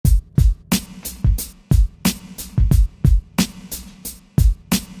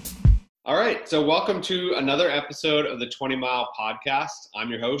All right, so welcome to another episode of the 20 Mile Podcast. I'm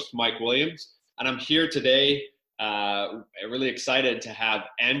your host, Mike Williams, and I'm here today, really excited to have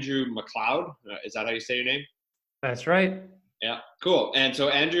Andrew McLeod. Is that how you say your name? That's right. Yeah, cool. And so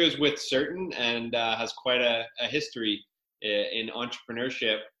Andrew is with Certain and has quite a history in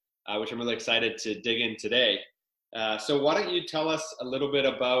entrepreneurship, which I'm really excited to dig in today. So why don't you tell us a little bit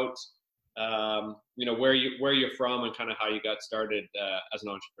about, where you're from and kind of how you got started as an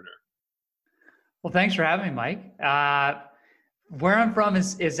entrepreneur. Well, thanks for having me, Mike. Where I'm from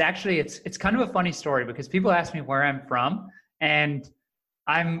is actually, it's kind of a funny story because people ask me where I'm from, and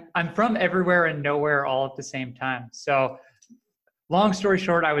I'm from everywhere and nowhere all at the same time. So long story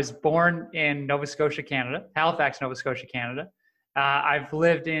short, I was born in Nova Scotia, Canada, Halifax, Nova Scotia, Canada. I've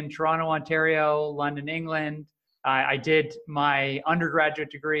lived in Toronto, Ontario, London, England. I did my undergraduate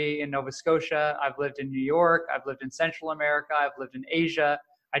degree in Nova Scotia. I've lived in New York. I've lived in Central America. I've lived in Asia.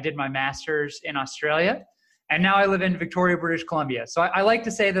 I did my master's in Australia, and now I live in Victoria, British Columbia. So I like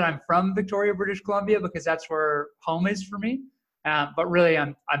to say that I'm from Victoria, British Columbia because that's where home is for me. But really,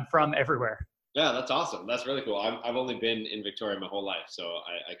 I'm from everywhere. Yeah, that's awesome. That's really cool. I've only been in Victoria my whole life, so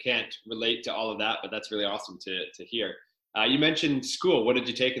I can't relate to all of that, but that's really awesome to hear. You mentioned school. What did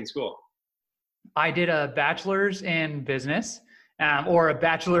you take in school? I did a bachelor's in business, or a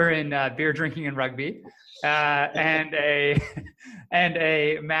bachelor in beer drinking and rugby, and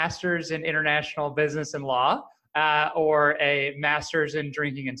a master's in international business and law, or a master's in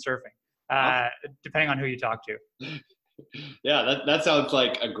drinking and surfing, depending on who you talk to. Yeah, that sounds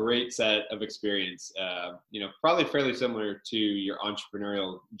like a great set of experience. Probably fairly similar to your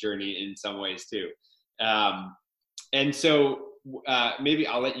entrepreneurial journey in some ways too. And so maybe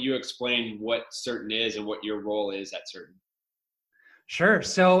I'll let you explain what Certain is and what your role is at Certain. Sure.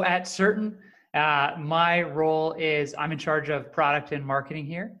 So at Certain, my role is I'm in charge of product and marketing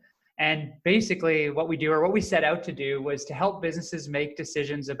here. And basically what we do, or what we set out to do, was to help businesses make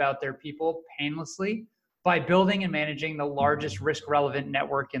decisions about their people painlessly by building and managing the largest risk-relevant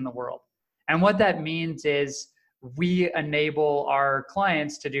network in the world. And what that means is we enable our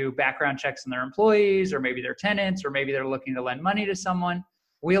clients to do background checks on their employees, or maybe their tenants, or maybe they're looking to lend money to someone.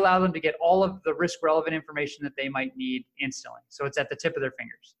 We allow them to get all of the risk-relevant information that they might need instantly. So it's at the tip of their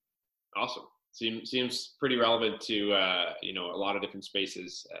fingers. Awesome. Seems pretty relevant to a lot of different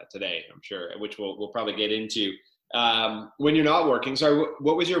spaces today, I'm sure, which we'll probably get into. When you're not working, sorry,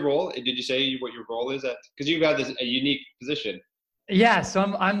 what was your role? Did you say what your role is at? Because you've got a unique position. Yeah,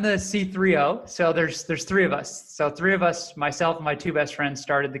 so I'm the C3O. So there's three of us. So three of us, myself and my two best friends,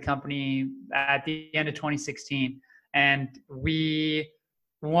 started the company at the end of 2016, and we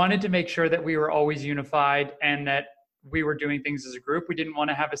wanted to make sure that we were always unified and that we were doing things as a group. We didn't want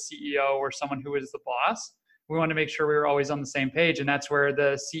to have a CEO or someone who was the boss. We wanted to make sure we were always on the same page, and that's where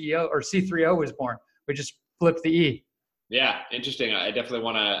the CEO or C3O was born. We just flipped the E. Yeah, interesting. I definitely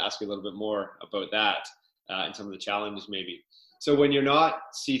want to ask you a little bit more about that and some of the challenges maybe. So when you're not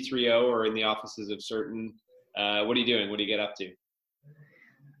C3O or in the offices of Certain, what are you doing? What do you get up to?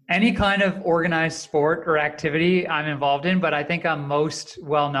 Any kind of organized sport or activity I'm involved in, but I think I'm most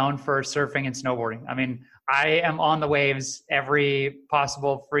well known for surfing and snowboarding. I mean, I am on the waves every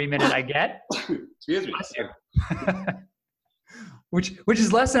possible free minute I get. Excuse me. Which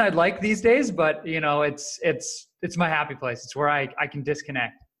is less than I'd like these days, but it's my happy place. It's where I can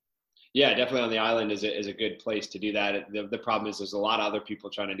disconnect. Yeah, definitely on the island is a good place to do that. The problem is there's a lot of other people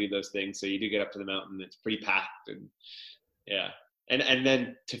trying to do those things. So you do get up to the mountain, it's pretty packed. And yeah. And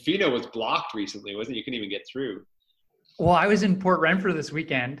then Tofino was blocked recently, wasn't it? You couldn't even get through. Well, I was in Port Renfrew this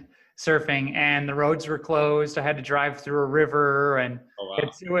weekend surfing, and the roads were closed. I had to drive through a river, and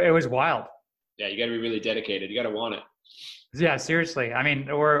it was wild. Yeah, you got to be really dedicated. You got to want it. Yeah, seriously. I mean,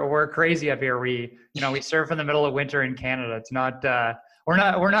 we're crazy up here. We surf in the middle of winter in Canada. It's not we're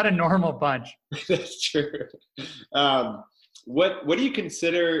not a normal bunch. That's true. What do you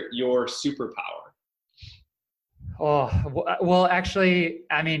consider your superpower? Oh, well, actually,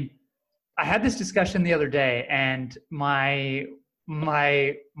 I mean, I had this discussion the other day, and my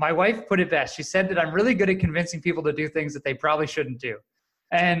wife put it best. She said that I'm really good at convincing people to do things that they probably shouldn't do.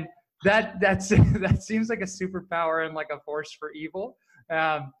 And that seems like a superpower and like a force for evil.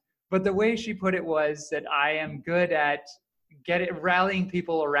 But the way she put it was that I am good at rallying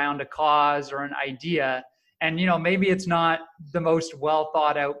people around a cause or an idea. And, maybe it's not the most well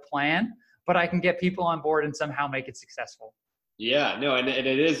thought out plan, but I can get people on board and somehow make it successful. Yeah, no, and it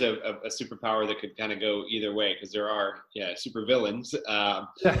is a superpower that could kind of go either way, because there are super villains.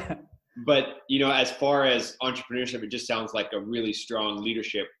 But as far as entrepreneurship, it just sounds like a really strong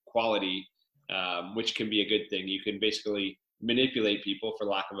leadership quality, which can be a good thing. You can basically manipulate people, for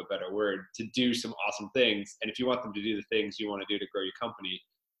lack of a better word, to do some awesome things. And if you want them to do the things you want to do to grow your company,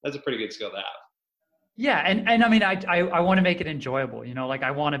 that's a pretty good skill to have. Yeah. And I mean, I want to make it enjoyable, you know, like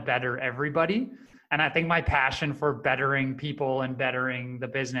I want to better everybody. And I think my passion for bettering people and bettering the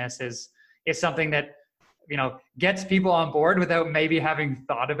business is something that, you know, gets people on board without maybe having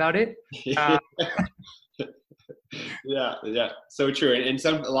thought about it. Yeah, so true. And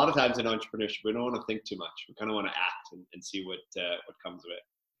a lot of times in entrepreneurship, we don't want to think too much. We kind of want to act and see what comes of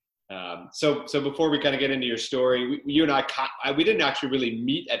it. So before we kind of get into your story, you and we didn't actually really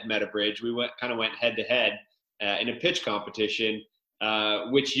meet at MetaBridge. We went head to head in a pitch competition,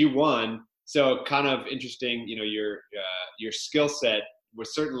 which you won. So kind of interesting, you know, your skill set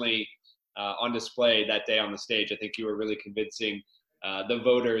was certainly on display that day on the stage. I think you were really convincing the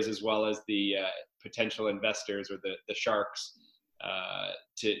voters as well as the potential investors or the sharks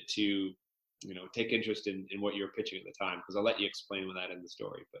to you know, take interest in what you were pitching at the time, because I'll let you explain that in the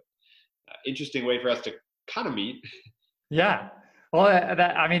story. But interesting way for us to kind of meet. Yeah. Well,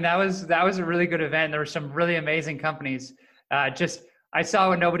 that was a really good event. There were some really amazing companies. I saw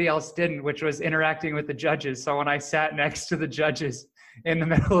what nobody else didn't, which was interacting with the judges. So when I sat next to the judges in the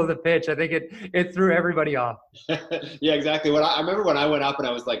middle of the pitch, I think it threw everybody off. Yeah, exactly. I remember when I went up and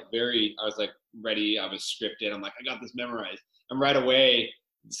I was ready. I was scripted. I'm like, I got this memorized. And right away,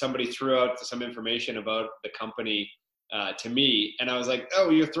 somebody threw out some information about the company to me. And I was like, oh,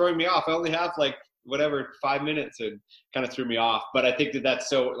 you're throwing me off. I only have 5 minutes, and kind of threw me off. But I think that's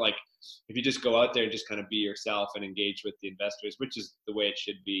so, if you just go out there and just kind of be yourself and engage with the investors, which is the way it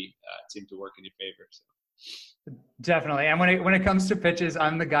should be, it seemed to work in your favor. So. Definitely. And when it comes to pitches,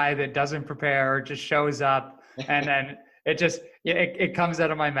 I'm the guy that doesn't prepare, just shows up, and then it comes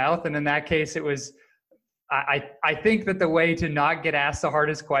out of my mouth. And in that case, it was, I think that the way to not get asked the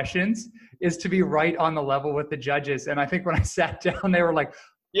hardest questions is to be right on the level with the judges. And I think when I sat down, they were like,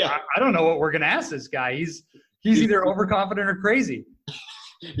 yeah, I don't know what we're going to ask this guy. He's either overconfident or crazy.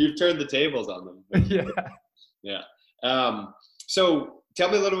 You've turned the tables on them. Yeah. So tell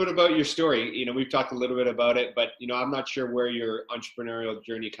me a little bit about your story. You know, we've talked a little bit about it, but, you know, I'm not sure where your entrepreneurial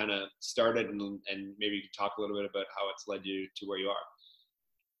journey kind of started, and maybe you could talk a little bit about how it's led you to where you are.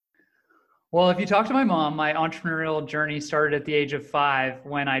 Well, if you talk to my mom, my entrepreneurial journey started at the age of 5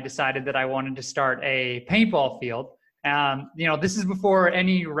 when I decided that I wanted to start a paintball field. You know, this is before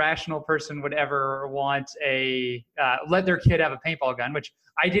any rational person would ever want let their kid have a paintball gun, which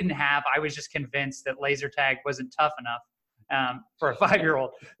I didn't have. I was just convinced that laser tag wasn't tough enough for a 5-year-old.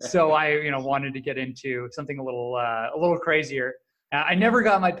 So I, you know, wanted to get into something a little crazier. I never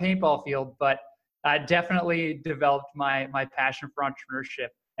got my paintball field, but I definitely developed my passion for entrepreneurship.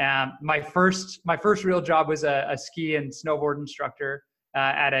 My first real job was a ski and snowboard instructor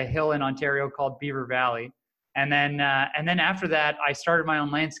at a hill in Ontario called Beaver Valley. And then after that, I started my own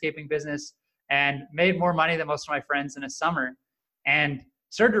landscaping business and made more money than most of my friends in a summer, and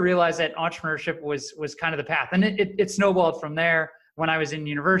started to realize that entrepreneurship was kind of the path. And it snowballed from there. When I was in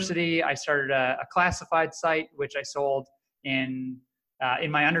university, I started a classified site, which I sold in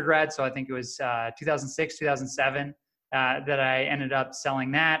my undergrad. So I think it was 2006, 2007 that I ended up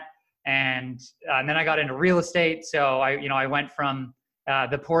selling that. And then I got into real estate. So I went from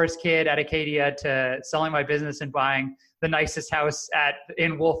the poorest kid at Acadia to selling my business and buying the nicest house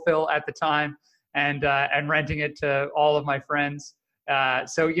in Wolfville at the time, and renting it to all of my friends.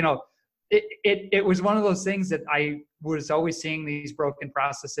 So, you know, it was one of those things that I was always seeing these broken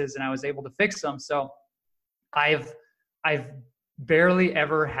processes, and I was able to fix them. So I've barely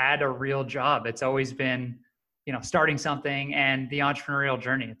ever had a real job. It's always been, you know, starting something and the entrepreneurial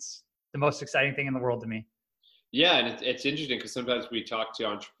journey. It's the most exciting thing in the world to me. Yeah, and it's interesting because sometimes we talk to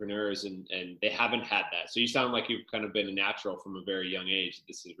entrepreneurs and they haven't had that. So you sound like you've kind of been a natural from a very young age.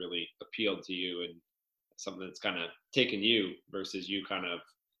 This has really appealed to you, and something that's kind of taken you versus you kind of,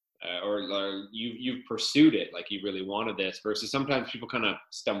 or you've pursued it, like you really wanted this, versus sometimes people kind of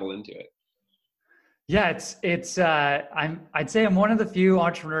stumble into it. Yeah, I'd say I'm one of the few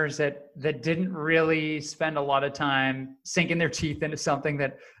entrepreneurs that didn't really spend a lot of time sinking their teeth into something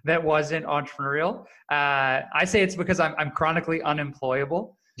that wasn't entrepreneurial. I say it's because I'm chronically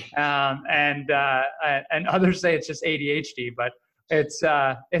unemployable, and others say it's just ADHD. But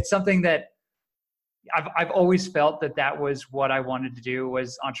it's something that I've always felt that was what I wanted to do,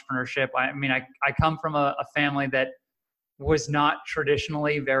 was entrepreneurship. I mean, I come from a family that was not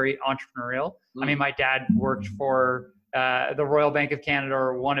traditionally very entrepreneurial. I mean, my dad worked for the Royal Bank of Canada,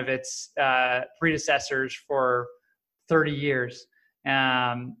 or one of its predecessors, for 30 years.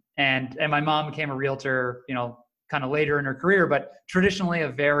 And my mom became a realtor, you know, kind of later in her career, but traditionally a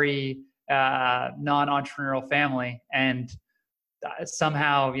very non-entrepreneurial family. And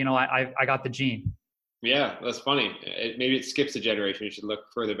somehow, I got the gene. Yeah, that's funny. Maybe it skips a generation. You should look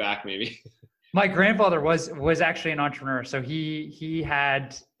further back, maybe. My grandfather was actually an entrepreneur. So he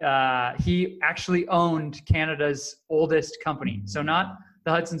actually owned Canada's oldest company. So not the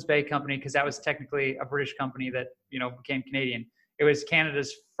Hudson's Bay Company, because that was technically a British company that became Canadian. It was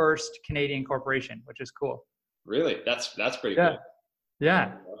Canada's first Canadian corporation, which is cool. Really, that's pretty yeah. cool.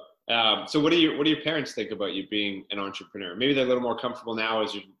 Yeah. So what do your parents think about you being an entrepreneur? Maybe they're a little more comfortable now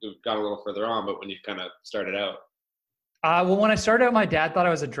as you've got a little further on, but when you kind of started out. Well, when I started out, my dad thought I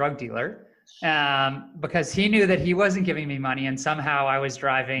was a drug dealer, because he knew that he wasn't giving me money, and somehow I was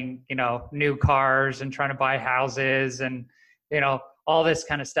driving, new cars and trying to buy houses and, all this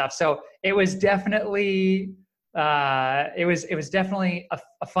kind of stuff. So it was definitely, it was definitely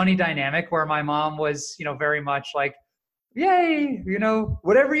a funny dynamic where my mom was, very much like, yay,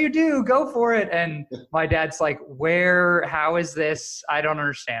 whatever you do, go for it. And my dad's like, how is this? I don't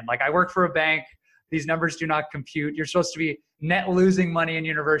understand. Like, I work for a bank. These numbers do not compute. You're supposed to be net losing money in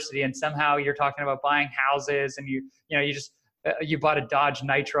university, and somehow you're talking about buying houses, and you bought a Dodge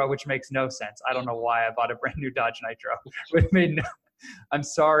Nitro, which makes no sense. I don't know why I bought a brand new Dodge Nitro. It made no. I'm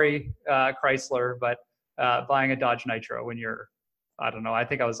sorry, Chrysler, but buying a Dodge Nitro when you're, I don't know. I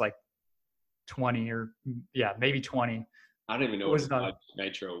think I was like 20 or maybe 20. I don't even know what a Dodge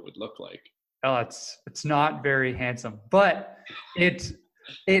Nitro would look like. Oh, it's not very handsome, but it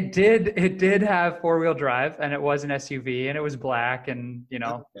did have 4-wheel drive, and it was an SUV, and it was black, and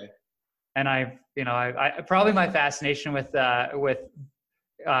Okay. and I probably my fascination with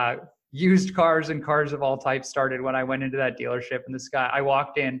used cars and cars of all types started when I went into that dealership, and I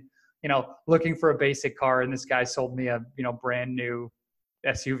walked in, looking for a basic car, and this guy sold me a brand new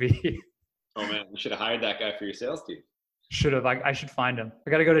SUV. Oh man, you should have hired that guy for your sales team. Should have. I should find him.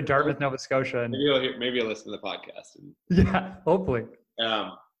 I got to go to Dartmouth, Nova Scotia. And maybe you'll listen to the podcast. Yeah, hopefully.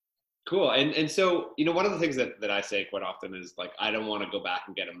 Cool. And so, one of the things that I say quite often is like, I don't want to go back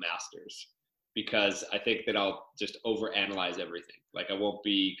and get a master's, because I think that I'll just overanalyze everything. Like, I won't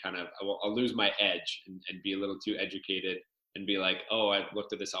be I'll lose my edge and be a little too educated and be like, oh, I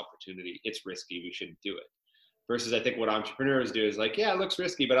looked at this opportunity. It's risky. We shouldn't do it. Versus I think what entrepreneurs do is like, yeah, it looks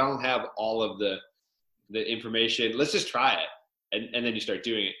risky, but I don't have all of the information. Let's just try it. And then you start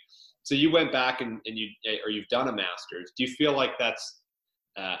doing it. So you went back and you've done a master's. Do you feel like that's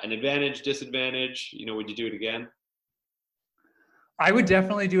an advantage, disadvantage? Would you do it again? I would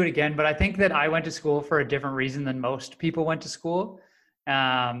definitely do it again, but I think that I went to school for a different reason than most people went to school.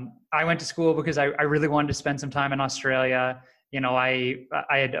 I went to school because I really wanted to spend some time in Australia. I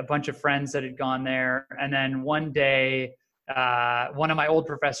had a bunch of friends that had gone there. And then one day, one of my old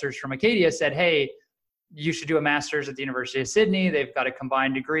professors from Acadia said, hey, you should do a master's at the University of Sydney. They've got a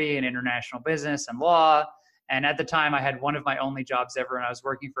combined degree in international business and law. And at the time, I had one of my only jobs ever, and I was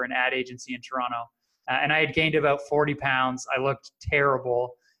working for an ad agency in Toronto. And I had gained about 40 pounds. I looked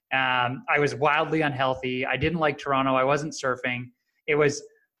terrible. I was wildly unhealthy. I didn't like Toronto. I wasn't surfing. It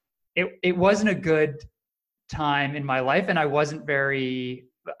wasn't a good time in my life, and I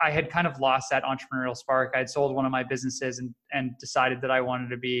had kind of lost that entrepreneurial spark. I had sold one of my businesses and decided that I wanted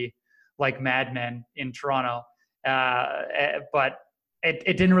to be like Mad Men in Toronto. But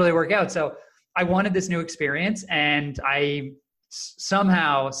it didn't really work out. So I wanted this new experience, and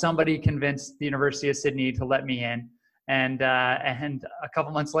somebody convinced the University of Sydney to let me in. And a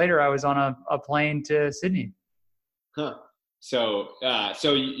couple months later, I was on a plane to Sydney. Huh. So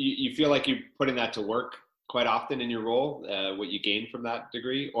you feel like you're putting that to work quite often in your role, what you gained from that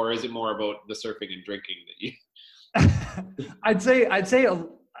degree, or is it more about the surfing and drinking that you? I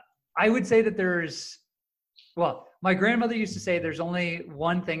would say that my grandmother used to say there's only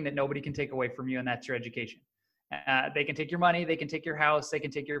one thing that nobody can take away from you, and that's your education. They can take your money, they can take your house, they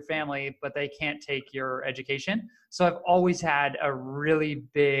can take your family, but they can't take your education. So I've always had a really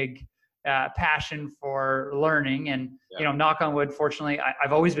big passion for learning, and knock on wood, fortunately,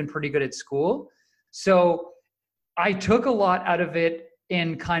 I've always been pretty good at school. So I took a lot out of it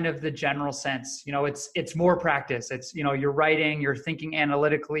in kind of the general sense. It's more practice. It's you're writing, you're thinking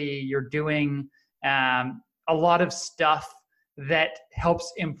analytically, you're doing a lot of stuff that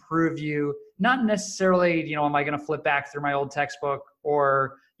helps improve you. Not necessarily, am I going to flip back through my old textbook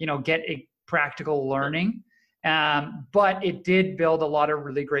or, get a practical learning. But it did build a lot of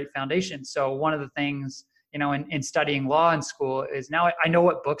really great foundations. So one of the things, in studying law in school is now I know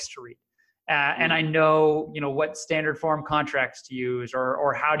what books to read. And I know, what standard form contracts to use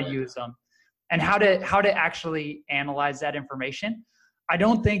or how to use them and how to actually analyze that information. I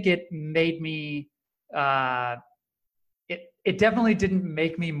don't think it made me, it definitely didn't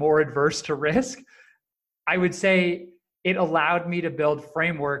make me more adverse to risk. I would say it allowed me to build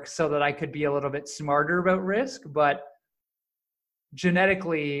frameworks so that I could be a little bit smarter about risk. But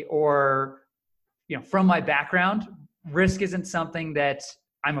genetically, or from my background, risk isn't something that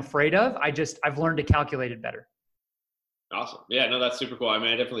I'm afraid of. I've learned to calculate it better. Awesome. Yeah, no, that's super cool. I mean,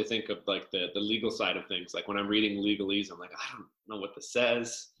 I definitely think of like the legal side of things. Like when I'm reading legalese, I'm like, I don't know what this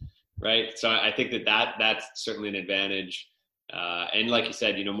says, right? So I think that's certainly an advantage. And like you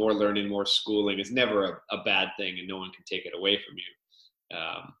said, more learning, more schooling is never a bad thing, and no one can take it away from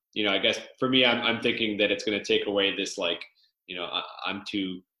you. I guess for me, I'm thinking that it's going to take away this, like, I'm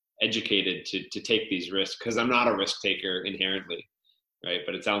too educated to take these risks because I'm not a risk taker inherently, right?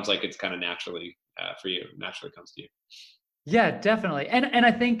 But it sounds like it's kind of naturally for you, naturally comes to you. Yeah, definitely. And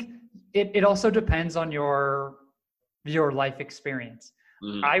I think it also depends on your life experience.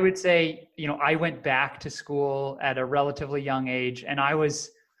 Mm-hmm. I would say, I went back to school at a relatively young age, and I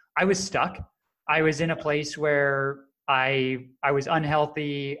was stuck. I was in a place where I was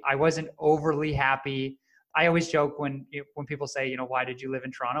unhealthy. I wasn't overly happy. I always joke when people say, why did you live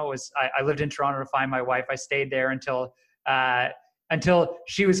in Toronto? I lived in Toronto to find my wife. I stayed there until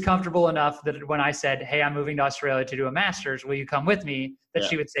she was comfortable enough that when I said, hey, I'm moving to Australia to do a master's, will you come with me? That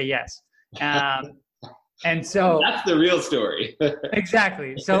she would say yes. And so that's the real story.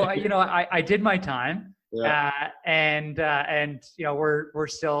 Exactly. So, I did my time, and we're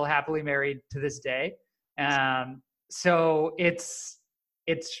still happily married to this day. So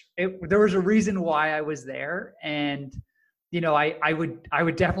there was a reason why I was there, and, I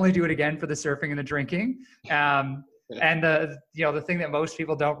would definitely do it again for the surfing and the drinking. And the thing that most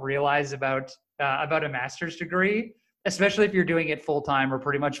people don't realize about a master's degree, especially if you're doing it full time or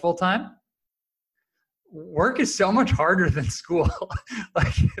pretty much full time, work is so much harder than school.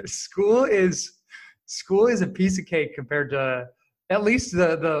 Like school is a piece of cake compared to at least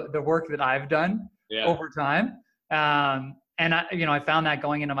the work that I've done over time. And I found that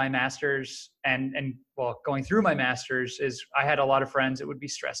going into my master's and going through my master's is I had a lot of friends that would be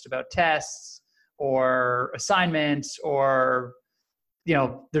stressed about tests or assignments, or,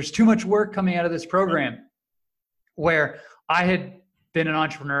 there's too much work coming out of this program. Where I had been an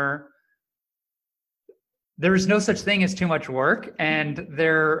entrepreneur, there is no such thing as too much work. And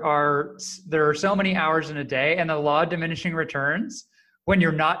there are so many hours in a day, and the law of diminishing returns. When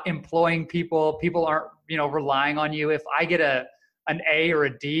you're not employing people aren't, relying on you. If I get an A or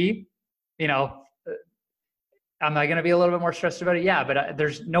a D, am I going to be a little bit more stressed about it? Yeah, but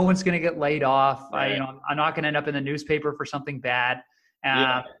there's no one's going to get laid off. Right. I'm not going to end up in the newspaper for something bad.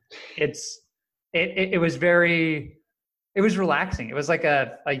 It was relaxing. It was like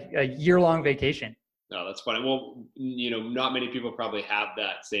a year-long vacation. No, that's funny. Well, not many people probably have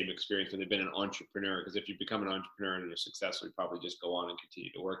that same experience when they've been an entrepreneur, because if you become an entrepreneur and you're successful, you probably just go on and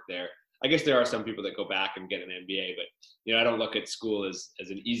continue to work there. I guess there are some people that go back and get an MBA, but I don't look at school as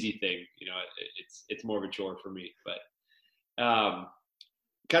an easy thing. It's more of a chore for me. But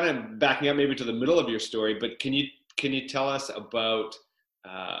kind of backing up maybe to the middle of your story, but can you tell us about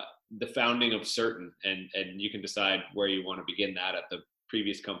the founding of Certain, and you can decide where you want to begin that, at the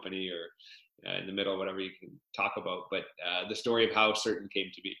previous company or in the middle, whatever you can talk about, but the story of how Certain came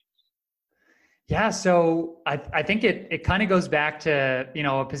to be. Yeah. So I think it kind of goes back to,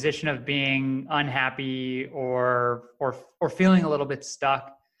 a position of being unhappy or feeling a little bit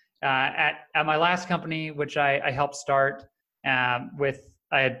stuck. At my last company, which I helped start with,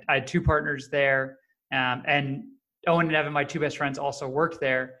 I had two partners there, and Owen and Evan, my two best friends, also worked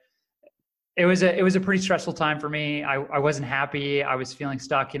there. It was a pretty stressful time for me. I wasn't happy. I was feeling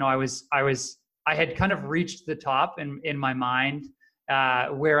stuck. I had kind of reached the top in my mind,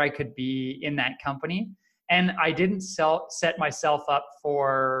 where I could be in that company. And I didn't set myself up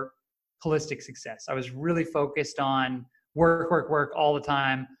for holistic success. I was really focused on work all the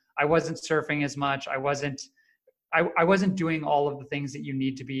time. I wasn't surfing as much. I wasn't doing all of the things that you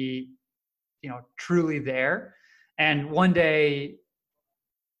need to be, truly there. And one day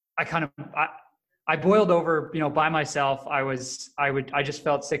I boiled over, by myself. I just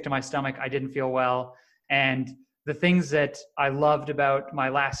felt sick to my stomach. I didn't feel well. And the things that I loved about my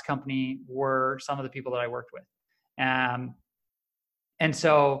last company were some of the people that I worked with. And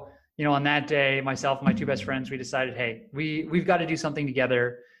so, on that day, myself and my two best friends, we decided, hey, we've got to do something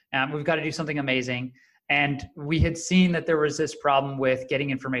together. We've got to do something amazing. And we had seen that there was this problem with getting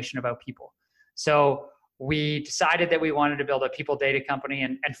information about people. So we decided that we wanted to build a people data company.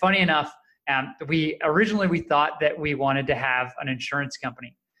 And funny enough, we thought that we wanted to have an insurance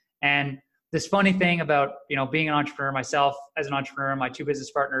company. And this funny thing about, being an entrepreneur, myself as an entrepreneur, my two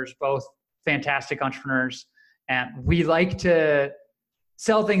business partners, both fantastic entrepreneurs, and we like to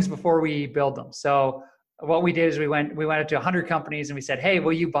sell things before we build them. So what we did is we went out to 100 companies and we said, hey,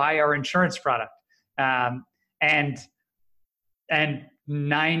 will you buy our insurance product? And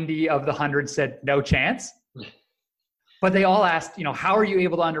 90 of the 100 said no chance. But they all asked, how are you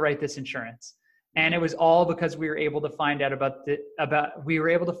able to underwrite this insurance? And it was all because we were able to find out we were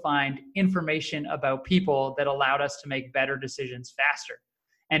able to find information about people that allowed us to make better decisions faster.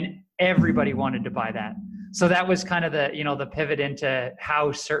 And everybody wanted to buy that. So that was kind of the pivot into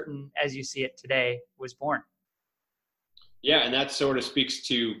how Certain, as you see it today, was born. Yeah, and that sort of speaks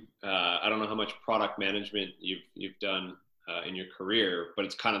to I don't know how much product management you've done in your career, but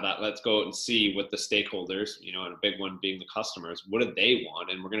it's kind of that, let's go out and see what the stakeholders, and a big one being the customers, what do they want?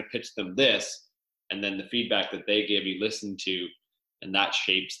 And we're going to pitch them this, and then the feedback that they give you listen to, and that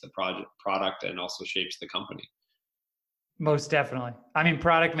shapes the product and also shapes the company. Most definitely. I mean,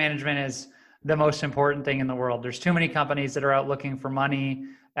 product management is the most important thing in the world. There's too many companies that are out looking for money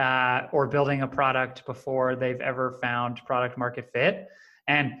or building a product before they've ever found product market fit.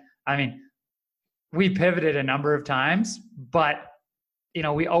 And I mean, we pivoted a number of times, but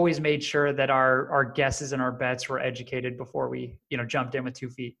we always made sure that our guesses and our bets were educated before we jumped in with 2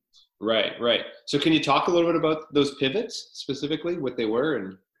 feet. Right. So can you talk a little bit about those pivots, specifically what they were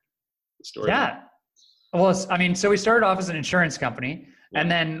and the story? Yeah. Well, so we started off as an insurance company, and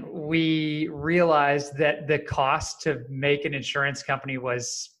then we realized that the cost to make an insurance company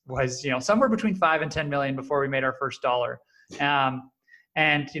was somewhere between $5 and $10 million before we made our first dollar.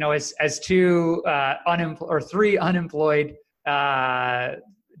 And as three unemployed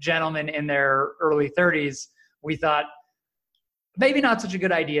gentlemen in their early 30s, we thought maybe not such a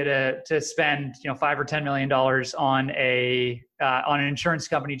good idea to spend $5 or $10 million on an insurance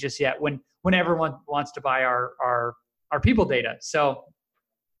company just yet when everyone wants to buy our people data. So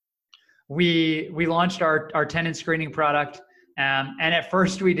we launched our tenant screening product, and at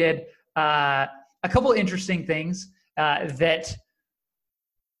first we did a couple of interesting things that.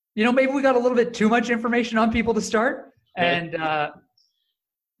 Maybe we got a little bit too much information on people to start. And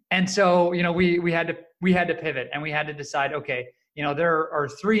so, we had to pivot, and we had to decide, okay, there are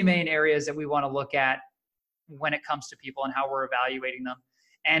 3 main areas that we want to look at when it comes to people and how we're evaluating them.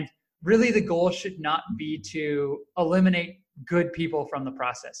 And really the goal should not be to eliminate good people from the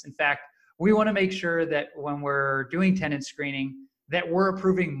process. In fact, we want to make sure that when we're doing tenant screening, that we're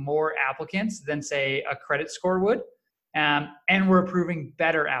approving more applicants than, say, a credit score would. And we're approving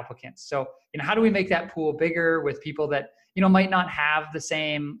better applicants. So, how do we make that pool bigger with people that, might not have the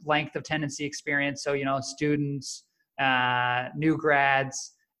same length of tenancy experience? So, students, new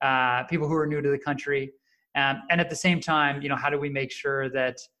grads, people who are new to the country. And at the same time, how do we make sure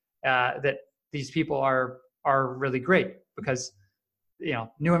that these people are really great? Because,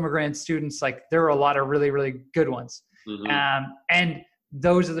 new immigrants, students, there are a lot of really, really good ones. Mm-hmm. And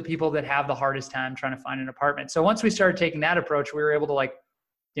those are the people that have the hardest time trying to find an apartment. So once we started taking that approach, we were able to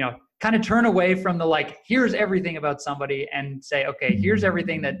kind of turn away from the here's everything about somebody and say, okay, here's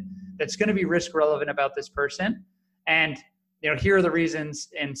everything that's going to be risk relevant about this person. And, here are the reasons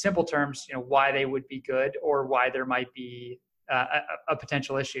in simple terms, why they would be good or why there might be a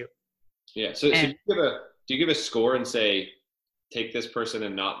potential issue. Yeah. So do you give a score and say, take this person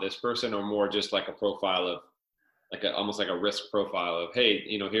and not this person, or more just like a profile of, almost like a risk profile of, hey,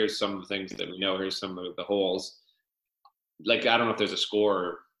 here's some of the things that we know, here's some of the holes. I don't know if there's a score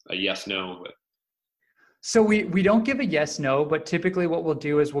or a yes, no. But. So we don't give a yes, no, but typically what we'll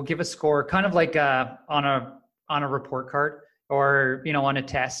do is we'll give a score kind of like on a report card or, on a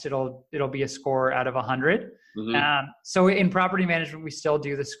test, it'll be a score out of 100. Mm-hmm. So in property management, we still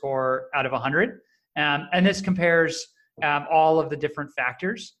do the score out of 100. And this compares all of the different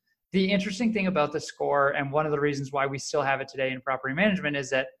factors. The interesting thing about the score, and one of the reasons why we still have it today in property management, is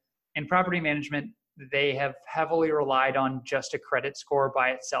that in property management, they have heavily relied on just a credit score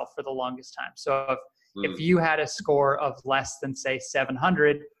by itself for the longest time. So if you had a score of less than, say,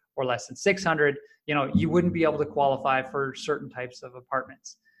 700 or less than 600, you wouldn't be able to qualify for certain types of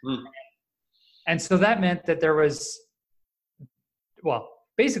apartments. And so that meant that there was,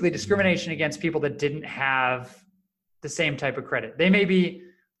 basically discrimination against people that didn't have the same type of credit. They may be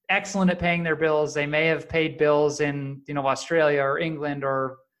excellent at paying their bills. They may have paid bills in, Australia or England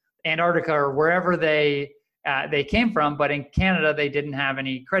or Antarctica or wherever they came from, but in Canada, they didn't have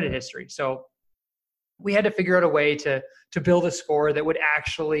any credit history. So we had to figure out a way to build a score that would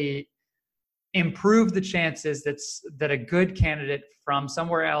actually improve the chances that a good candidate from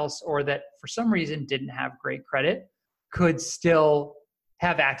somewhere else, or that for some reason didn't have great credit, could still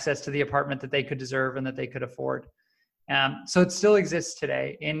have access to the apartment that they could deserve and that they could afford. So it still exists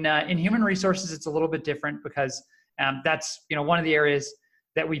today. In human resources, it's a little bit different because that's one of the areas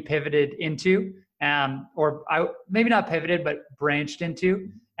that we pivoted into. maybe not pivoted, but branched into,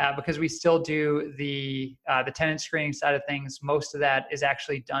 because we still do the tenant screening side of things. Most of that is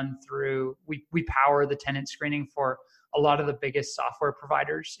actually done through, we power the tenant screening for a lot of the biggest software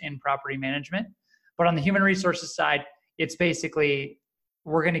providers in property management. But on the human resources side, it's basically,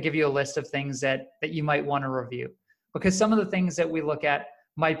 we're going to give you a list of things that you might want to review, because some of the things that we look at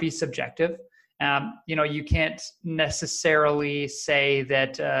might be subjective. You can't necessarily say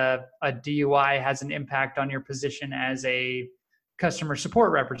that a DUI has an impact on your position as a customer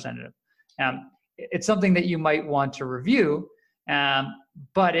support representative. It's something that you might want to review,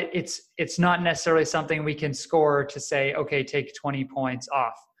 but it's not necessarily something we can score to say, okay, take 20 points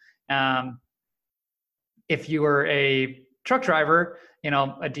off. If you were a truck driver, a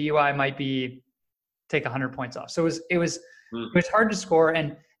DUI might be take 100 points off. So it was hard to score,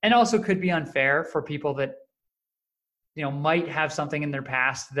 and also could be unfair for people that, might have something in their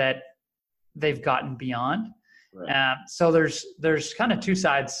past that they've gotten beyond. Right. So there's kind of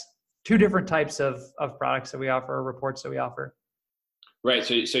two different types of products that we offer, or reports that we offer. Right.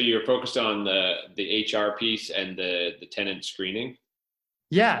 So you're focused on the HR piece and the tenant screening.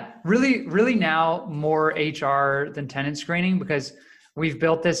 Yeah, really now more HR than tenant screening, because we've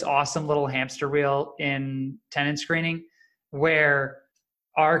built this awesome little hamster wheel in tenant screening where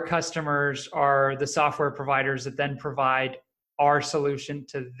our customers are the software providers that then provide our solution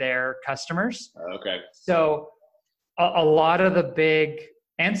to their customers. Okay. So a lot of the big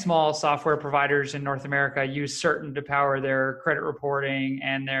and small software providers in North America use Certain to power their credit reporting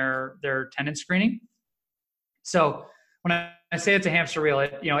and their tenant screening. So when I say it's a hamster wheel,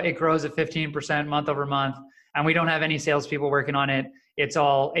 it grows at 15% month over month, and we don't have any salespeople working on it. It's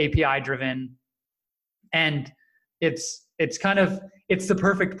all API driven, and it's the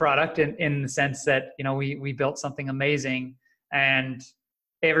perfect product in the sense that, we built something amazing and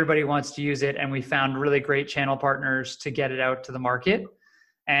everybody wants to use it, and we found really great channel partners to get it out to the market.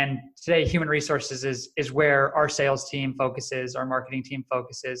 And today, human resources is where our sales team focuses, our marketing team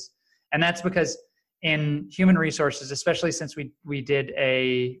focuses, and that's because in human resources, especially since we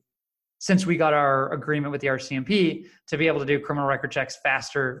got our agreement with the RCMP to be able to do criminal record checks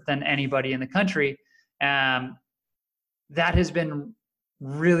faster than anybody in the country, that has been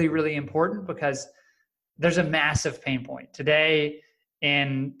really, really important, because there's a massive pain point today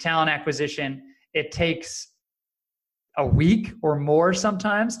in talent acquisition. It takes a week or more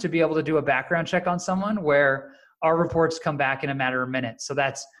sometimes to be able to do a background check on someone, where our reports come back in a matter of minutes. So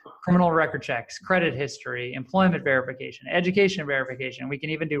that's criminal record checks, credit history, employment verification, education verification. We can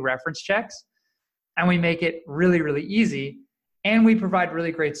even do reference checks, and we make it really, really easy. And we provide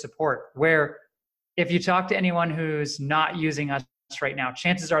really great support, where if you talk to anyone who's not using us right now,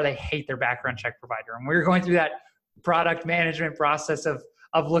 chances are they hate their background check provider. And we're going through that product management process of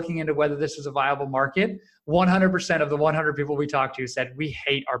looking into whether this was a viable market. 100% of the 100 people we talked to said, we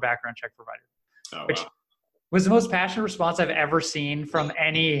hate our background check provider, which was the most passionate response I've ever seen from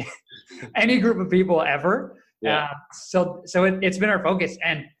any group of people ever. Yeah. So it's been our focus.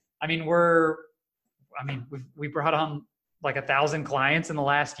 And we brought on like 1,000 clients in the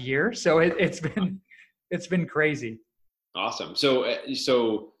last year. So it's been crazy. Awesome.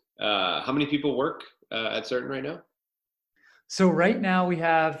 So how many people work at Certain right now? So right now we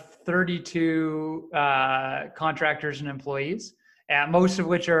have 32 contractors and employees, most of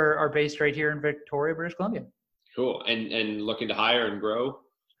which are based right here in Victoria, British Columbia. Cool. And looking to hire and grow?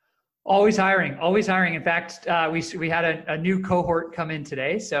 Always hiring. In fact, we had a new cohort come in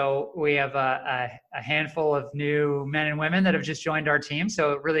today. So we have a handful of new men and women that have just joined our team.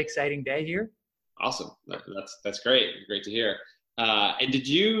 So a really exciting day here. Awesome. That's great. Great to hear. And did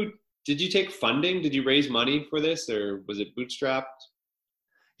you take funding? Did you raise money for this, or was it bootstrapped?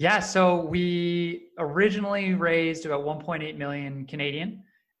 Yeah. So we originally raised about 1.8 million Canadian.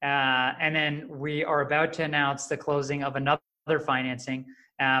 And then we are about to announce the closing of another financing,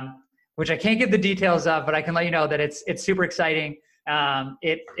 which I can't give the details of, but I can let you know that it's super exciting.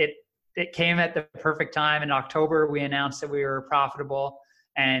 It came at the perfect time. In October, we announced that we were profitable.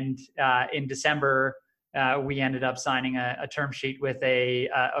 And in December, we ended up signing a term sheet with a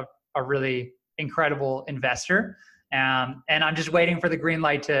really incredible investor. And I'm just waiting for the green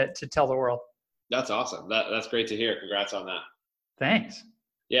light to tell the world. That's awesome. That's great to hear. Congrats on that. Thanks.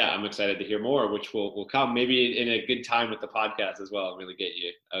 Yeah, I'm excited to hear more, which will come maybe in a good time with the podcast as well, and really get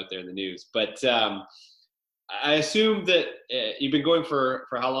you out there in the news. But I assume that you've been going for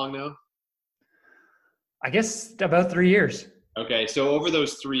how long now? I guess about 3 years. Okay, so over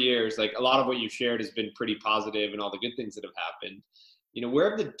those 3 years, like a lot of what you've shared has been pretty positive and all the good things that have happened. Where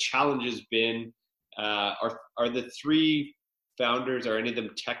have the challenges been? Are the three founders, are any of them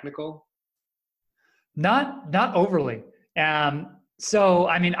technical? Not overly. So,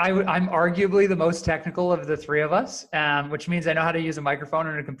 I mean, I'm arguably the most technical of the three of us, which means I know how to use a microphone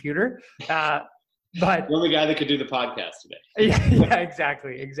and a computer. But The only guy that could do the podcast today. yeah,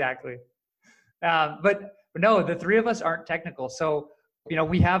 exactly. But no, the three of us aren't technical. So,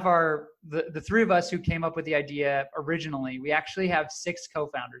 we have the three of us who came up with the idea originally. We actually have 6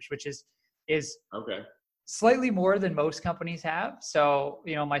 co-founders, which is Okay. slightly more than most companies have. So,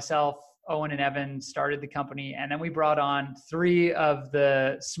 myself, Owen, and Evan started the company, and then we brought on 3 of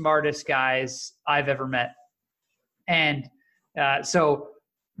the smartest guys I've ever met. And so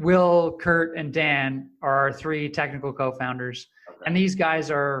Will, Kurt, and Dan are our 3 technical co-founders. Okay. And these guys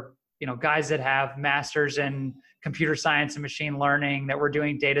are, guys that have masters in computer science and machine learning, that we're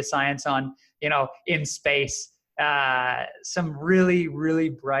doing data science on, in space. Some really, really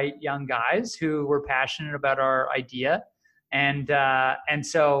bright young guys who were passionate about our idea. And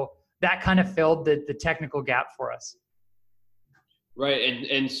so that kind of filled the technical gap for us. Right.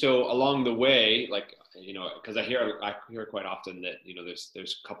 And so along the way, like, because I hear quite often that,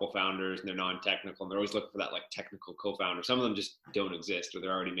 there's a couple founders and they're non-technical and they're always looking for that like technical co-founder. Some of them just don't exist, or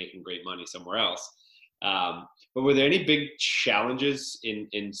they're already making great money somewhere else. But were there any big challenges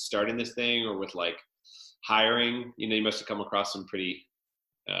in starting this thing, or with like hiring? You must have come across some pretty,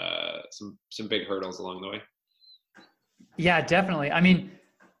 some big hurdles along the way. Yeah, definitely. I mean,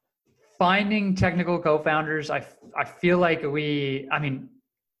 finding technical co-founders, I feel like we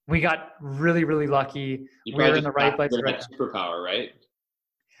got really, really lucky. We're in the right place. Right. Superpower, right?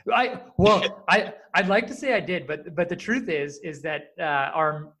 I'd like to say I did, but the truth is that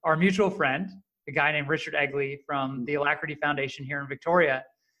our mutual friend, a guy named Richard Egley from the Alacrity Foundation here in Victoria,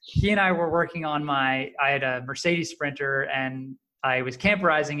 he and I were working on I had a Mercedes Sprinter and I was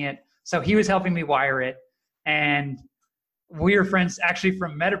camperizing it. So he was helping me wire it. And we were friends actually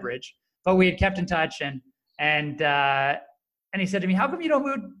from Metabridge, but we had kept in touch, and he said to me, "How come you don't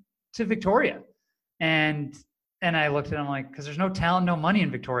move to Victoria?" And I looked at him like, "Because there's no talent, no money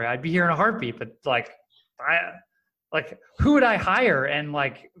in Victoria. I'd be here in a heartbeat, but who would I hire? And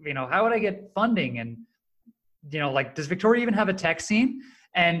how would I get funding? And does Victoria even have a tech scene?"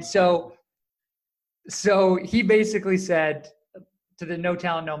 And so he basically said, to the no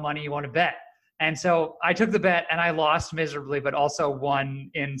talent, no money, you want to bet. And so I took the bet and I lost miserably, but also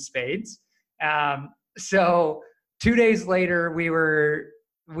won in spades. So 2 days later, we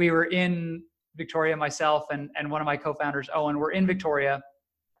were in Victoria, myself and one of my co-founders, Owen, were in Victoria,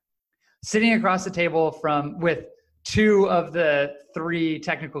 sitting across the table with 2 of the 3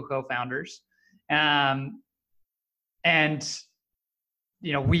 technical co-founders.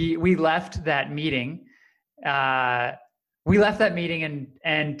 We left that meeting.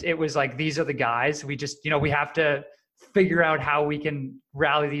 And it was like, these are the guys. We just, we have to figure out how we can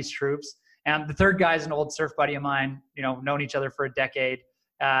rally these troops. And the third guy is an old surf buddy of mine, known each other for a decade.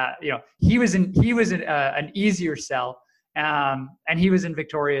 He was an easier sell. And he was in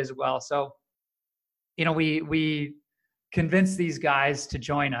Victoria as well. So, we convinced these guys to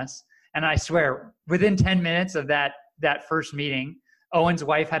join us. And I swear, within 10 minutes of that first meeting, Owen's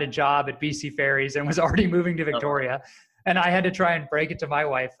wife had a job at BC Ferries and was already moving to Victoria. And I had to try and break it to my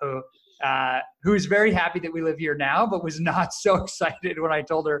wife, who is very happy that we live here now, but was not so excited when I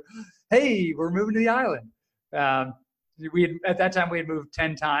told her, "Hey, we're moving to the island." At that time we had moved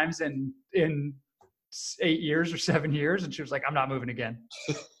 10 times in 8 years or 7 years, and she was like, "I'm not moving again."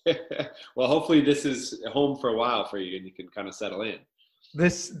 Well, hopefully this is home for a while for you, and you can kind of settle in.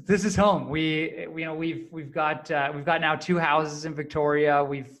 This is home. We've got now 2 houses in Victoria.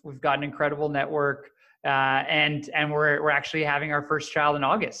 We've got an incredible network. And we're actually having our first child in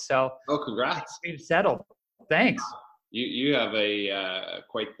August. So, congrats! We've settled. Thanks. You have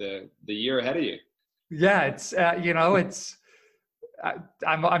quite the year ahead of you. Yeah, it's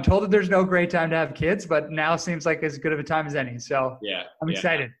I'm told that there's no great time to have kids, but now seems like as good of a time as any. So yeah, I'm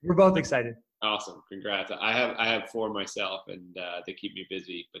excited. We're both excited. Awesome, congrats! I have 4 myself, and they keep me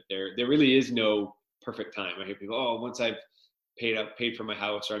busy. But there really is no perfect time. I hear people, "Oh, once I've paid for my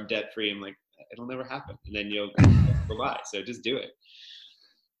house or I'm debt free," I'm like, it'll never happen. And then you'll go by. So just do it.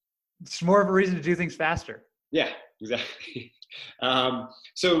 It's more of a reason to do things faster. Yeah, exactly.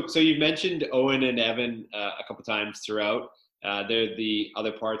 So you've mentioned Owen and Evan a couple times throughout. They're the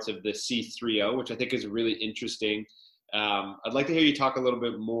other parts of the C3O, which I think is really interesting. I'd like to hear you talk a little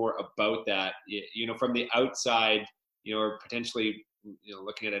bit more about that. From the outside, or potentially,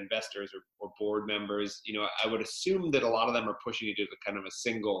 looking at investors or board members, I would assume that a lot of them are pushing you to kind of a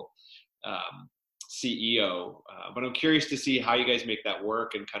single CEO, but I'm curious to see how you guys make that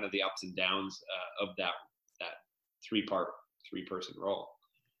work and kind of the ups and downs of that 3-person role.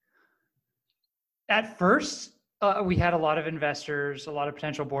 At first, we had a lot of investors, a lot of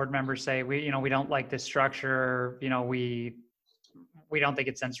potential board members say, we don't like this structure. We don't think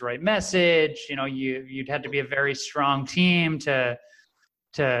it sends the right message. You'd have to be a very strong team to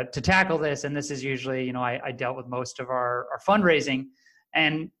tackle this. And this is usually, I dealt with most of our fundraising,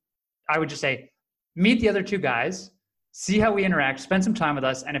 and I would just say, meet the other two guys, see how we interact, spend some time with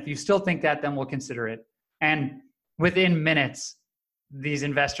us. And if you still think that, then we'll consider it. And within minutes, these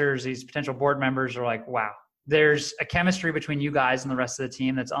investors, these potential board members are like, wow, there's a chemistry between you guys and the rest of the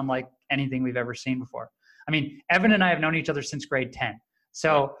team that's unlike anything we've ever seen before. I mean, Evan and I have known each other since grade 10.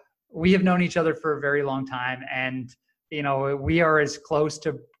 So we have known each other for a very long time. And, we are as close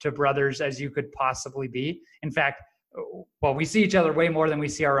to brothers as you could possibly be. In fact, we see each other way more than we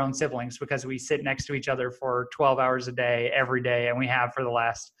see our own siblings, because we sit next to each other for 12 hours a day, every day. And we have for the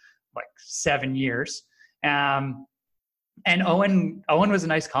last 7 years. And Owen was a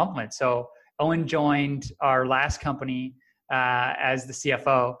nice compliment. So Owen joined our last company as the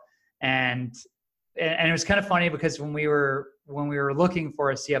CFO, and it was kind of funny because when we were looking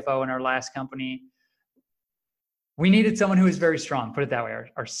for a CFO in our last company, we needed someone who was very strong. Put it that way.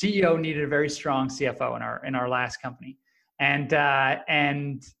 Our CEO needed a very strong CFO in our last company, and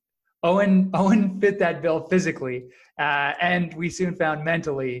Owen fit that bill physically, and we soon found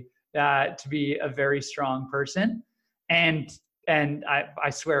mentally to be a very strong person. And I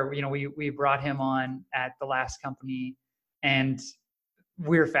swear, we brought him on at the last company, and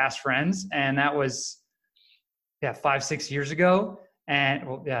we were fast friends. And that was 5-6 years ago. And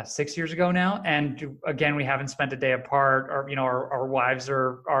 6 years ago now. And again, we haven't spent a day apart. Our wives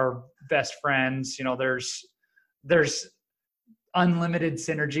are best friends. There's unlimited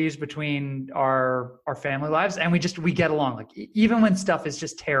synergies between our family lives, and we get along. Like, even when stuff is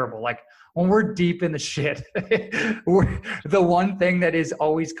just terrible, like when we're deep in the shit, the one thing that is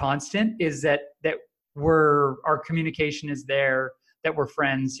always constant is that our communication is there, that we're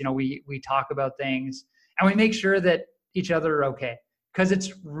friends. We talk about things, and we make sure that each other are okay. Because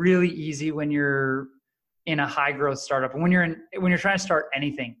it's really easy when you're in a high growth startup, and when you're trying to start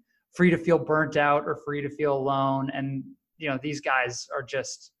anything, for you to feel burnt out or for you to feel alone. And these guys are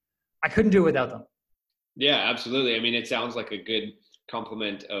just, I couldn't do it without them. Yeah, absolutely. I mean, it sounds like a good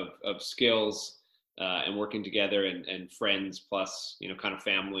complement of skills and working together, and friends plus kind of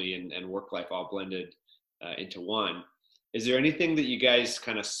family and work life all blended into one. Is there anything that you guys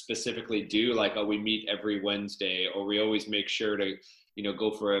kind of specifically do, like, we meet every Wednesday, or we always make sure to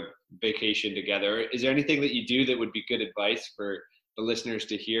go for a vacation together? Is there anything that you do that would be good advice for the listeners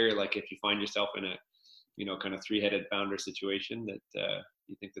to hear, like if you find yourself in a kind of three-headed founder situation, that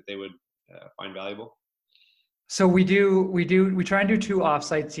you think that they would find valuable? So we try and do 2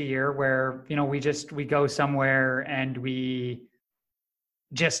 offsites a year where we go somewhere and we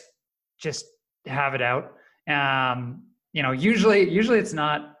just have it out. Usually it's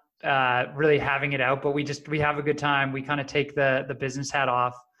not really having it out, but we have a good time. We kind of take the business hat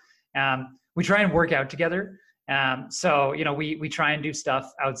off. We try and work out together. So we try and do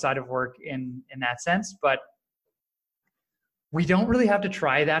stuff outside of work in that sense, but we don't really have to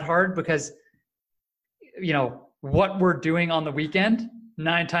try that hard, because what we're doing on the weekend,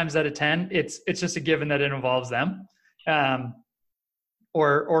 9 times out of 10, it's just a given that it involves them,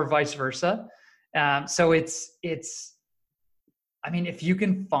 or vice versa. So I mean, if you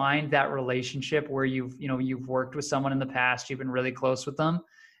can find that relationship where you've worked with someone in the past, you've been really close with them,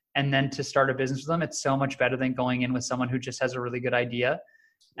 and then to start a business with them, it's so much better than going in with someone who just has a really good idea.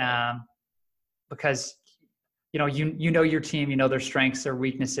 Because you know your team, their strengths, their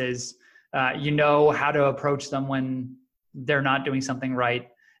weaknesses, how to approach them when they're not doing something right,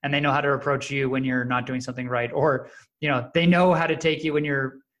 and they know how to approach you when you're not doing something right, or they know how to take you when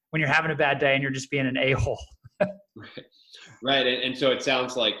you're having a bad day and you're just being an a-hole. Right. And so it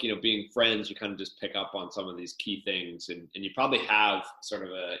sounds like, being friends, you kind of just pick up on some of these key things, and you probably have sort of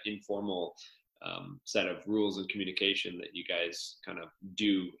an informal set of rules and communication that you guys kind of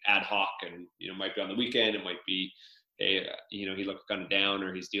do ad hoc, and, might be on the weekend. It might be, hey, he looks kind of down,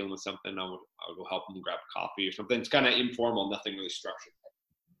 or he's dealing with something. I would go help him grab a coffee or something. It's kind of informal, nothing really structured.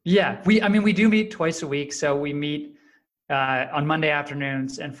 Yeah. We do meet twice a week. So we meet on Monday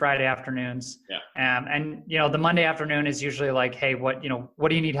afternoons and Friday afternoons. Yeah. And the Monday afternoon is usually like, hey, what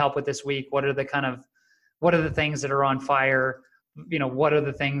do you need help with this week? What are the things that are on fire? What are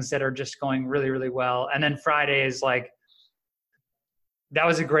the things that are just going really, really well? And then Friday is like, that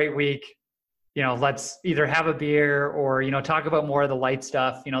was a great week. Let's either have a beer or, talk about more of the light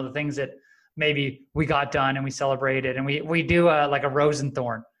stuff, the things that maybe we got done and we celebrated, and we do like a rose and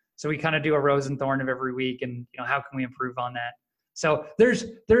thorn. So we kind of do a rose and thorn of every week, and how can we improve on that? So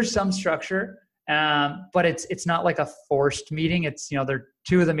there's some structure, But it's not like a forced meeting. It's, they're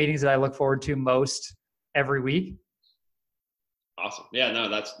two of the meetings that I look forward to most every week. Awesome. Yeah, no,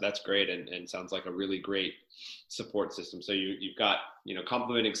 that's great. And sounds like a really great support system. So you've got,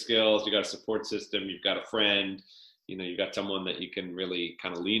 complementing skills, you've got a support system, you've got a friend, you've got someone that you can really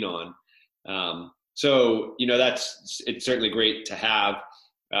kind of lean on. So, it's certainly great to have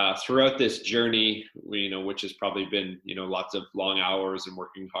throughout this journey, which has probably been, lots of long hours and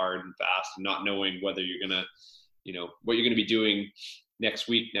working hard and fast and not knowing whether you're going to, what you're going to be doing next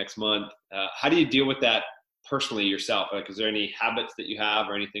week, next month. How do you deal with that personally yourself? Like, is there any habits that you have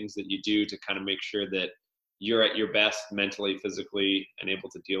or any things that you do to kind of make sure that you're at your best mentally, physically, and able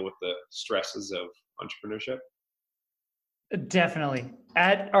to deal with the stresses of entrepreneurship? Definitely.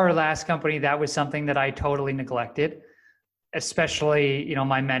 At our last company, that was something that I totally neglected, especially,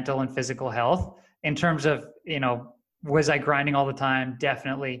 my mental and physical health in terms of, was I grinding all the time?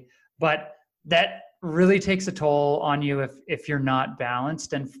 Definitely. But that really takes a toll on you if you're not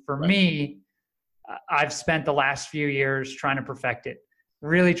balanced. And for me, I've spent the last few years trying to perfect it,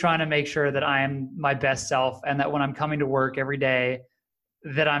 really trying to make sure that I am my best self and that when I'm coming to work every day,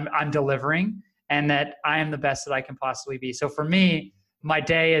 that I'm delivering and that I am the best that I can possibly be. So for me, my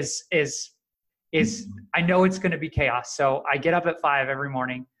day is I know it's going to be chaos. So I get up at 5 every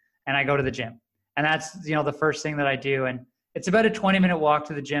morning and I go to the gym. And that's, the first thing that I do. And it's about a 20-minute walk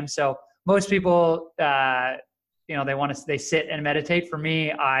to the gym. So most people, they sit and meditate. For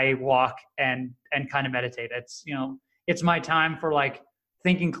me, I walk and kind of meditate. It's, it's my time for like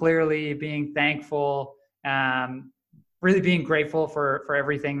thinking clearly, being thankful, really being grateful for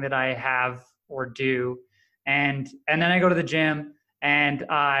everything that I have or do. And then I go to the gym and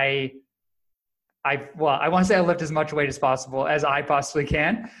I want to say I lift as much weight as possible as I possibly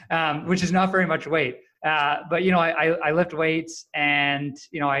can, which is not very much weight. But, I lift weights and,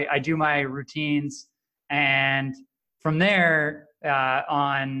 I do my routines. And from there,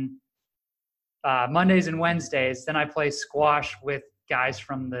 on Mondays and Wednesdays, then I play squash with guys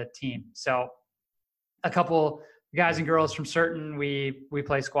from the team. So a couple guys and girls from Certain, we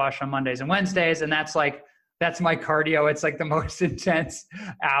play squash on Mondays and Wednesdays. And that's my cardio. It's like the most intense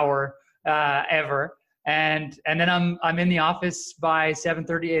hour ever. And then I'm in the office by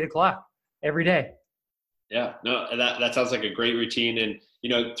 7:30, 8 o'clock every day. Yeah, no, that sounds like a great routine. And,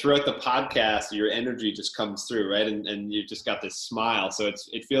 throughout the podcast, your energy just comes through, right? And you've just got this smile. So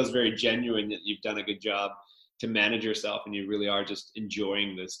it feels very genuine that you've done a good job to manage yourself and you really are just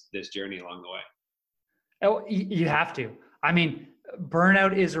enjoying this journey along the way. Oh, you have to. I mean,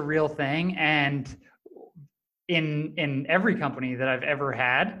 burnout is a real thing. And in every company that I've ever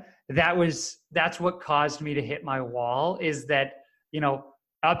had, that's what caused me to hit my wall is that,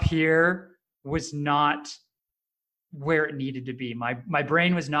 up here was not where it needed to be. My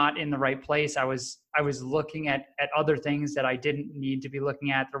brain was not in the right place. I was looking at other things that I didn't need to be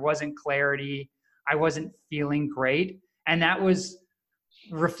looking at. There wasn't clarity. I wasn't feeling great. And that was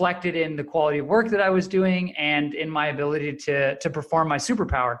reflected in the quality of work that I was doing and in my ability to perform my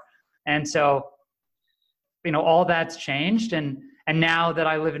superpower. And so, all that's changed. And now that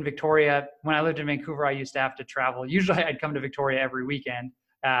I live in Victoria, when I lived in Vancouver, I used to have to travel. Usually I'd come to Victoria every weekend,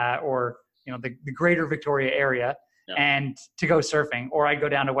 or the greater Victoria area, and to go surfing, or I'd go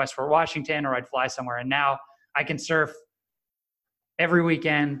down to West Fort Washington, or I'd fly somewhere. And now I can surf every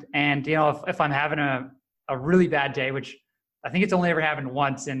weekend. And, if I'm having a really bad day, which I think it's only ever happened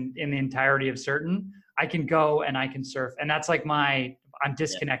once in the entirety of Certain, I can go and I can surf. And that's like I'm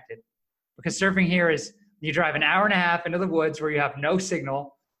disconnected because surfing here is you drive an hour and a half into the woods where you have no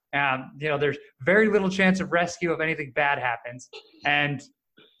signal. There's very little chance of rescue if anything bad happens. And,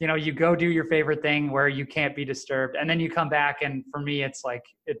 you go do your favorite thing where you can't be disturbed. And then you come back. And for me,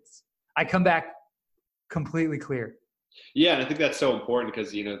 I come back completely clear. Yeah. And I think that's so important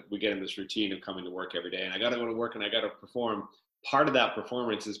because, we get in this routine of coming to work every day and I got to go to work and I got to perform. Part of that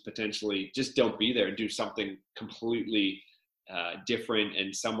performance is potentially just don't be there and do something completely different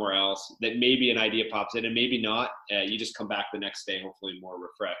and somewhere else that maybe an idea pops in and maybe not. You just come back the next day, hopefully more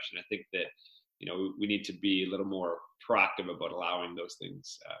refreshed. And I think that, we need to be a little more proactive about allowing those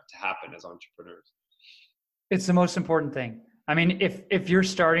things to happen as entrepreneurs. It's the most important thing. I mean, if you're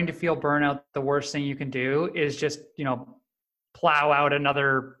starting to feel burnout, the worst thing you can do is just, plow out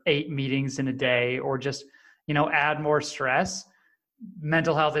another 8 meetings in a day or just, add more stress.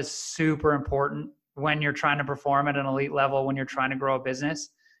 Mental health is super important when you're trying to perform at an elite level, when you're trying to grow a business.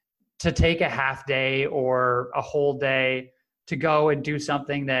 To take a half day or a whole day to go and do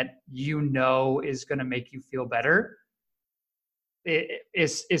something that is going to make you feel better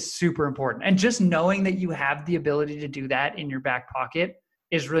is super important. And just knowing that you have the ability to do that in your back pocket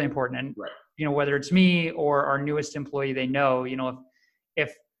is really important. And, right. whether it's me or our newest employee, they know,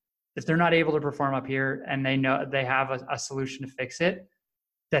 if they're not able to perform up here and they know they have a solution to fix it,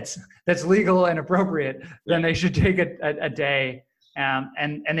 that's legal and appropriate, then they should take a day,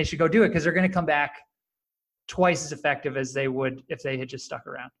 and they should go do it, because they're going to come back twice as effective as they would if they had just stuck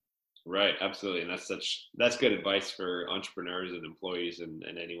around. Right, absolutely, and that's good advice for entrepreneurs and employees and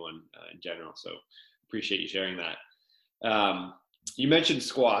anyone in general. So appreciate you sharing that. You mentioned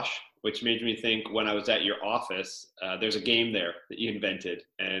squash, which made me think when I was at your office, there's a game there that you invented,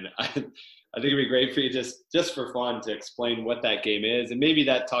 and I think it'd be great for you just for fun to explain what that game is, and maybe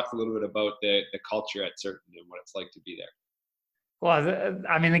that talks a little bit about the culture at Certain and what it's like to be there. Well,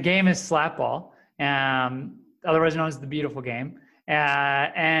 the game is slapball, otherwise known as the beautiful game.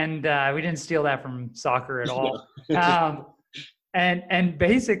 And we didn't steal that from soccer at all. And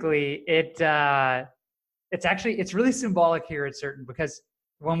basically it's really symbolic here at Certain, because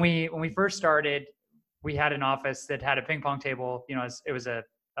when we first started, we had an office that had a ping pong table. It was a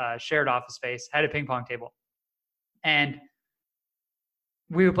shared office space, had a ping pong table, and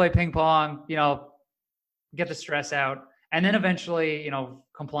we would play ping pong, get the stress out. And then eventually,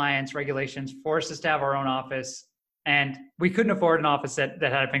 compliance regulations forced us to have our own office. And we couldn't afford an office that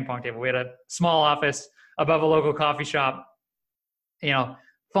had a ping pong table. We had a small office above a local coffee shop,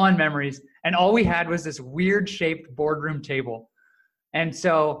 fun memories. And all we had was this weird shaped boardroom table. And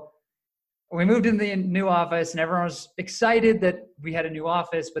so we moved in the new office, and everyone was excited that we had a new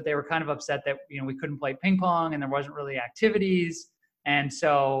office, but they were kind of upset that, we couldn't play ping pong and there wasn't really activities. And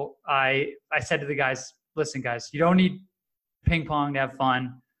so I said to the guys, listen, guys, you don't need ping pong to have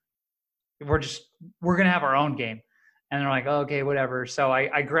fun. We're going to have our own game. And they're like, oh, okay, whatever. So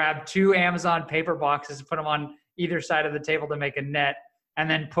I grabbed 2 Amazon paper boxes, put them on either side of the table to make a net, and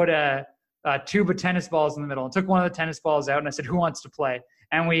then put a tube of tennis balls in the middle, and took one of the tennis balls out, and I said, who wants to play?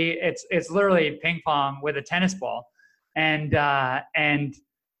 And it's literally ping pong with a tennis ball. And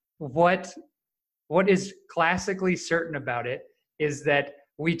what is classically Certain about it is that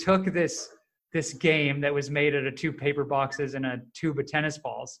we took this game that was made out of 2 paper boxes and a tube of tennis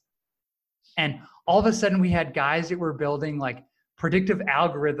balls, and all of a sudden we had guys that were building like predictive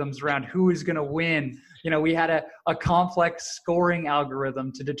algorithms around who is going to win. We had a complex scoring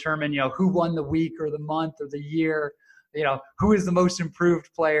algorithm to determine, who won the week or the month or the year, who is the most improved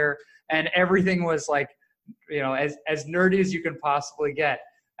player. And everything was like, as nerdy as you can possibly get.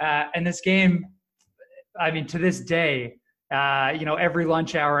 And this game, to this day, every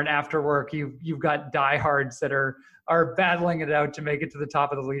lunch hour and after work, you've got diehards that are battling it out to make it to the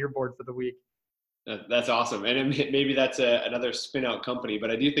top of the leaderboard for the week. That's awesome. And maybe that's another spin out company, but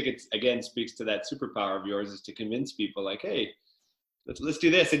I do think it's, again, speaks to that superpower of yours, is to convince people like, hey, let's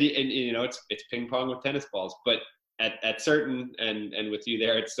do this. And it's ping pong with tennis balls, but at Certain and with you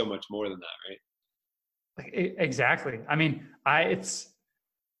there, it's so much more than that, right? Exactly.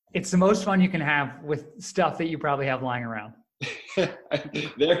 It's the most fun you can have with stuff that you probably have lying around.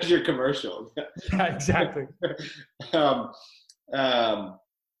 There's your commercial. Yeah, exactly.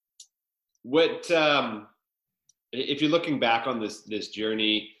 If you're looking back on this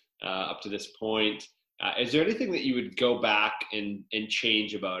journey up to this point, is there anything that you would go back and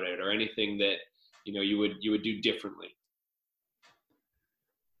change about it, or anything that you would do differently?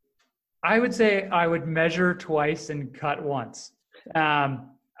 I would say I would measure twice and cut once.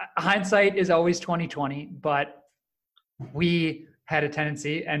 Hindsight is always 20/20, but we had a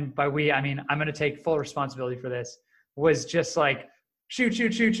tendency, and by we I mean I'm going to take full responsibility for this, was just like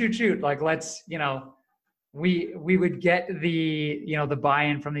shoot. Like, let's, we would get the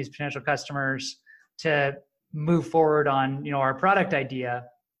buy-in from these potential customers to move forward on, our product idea,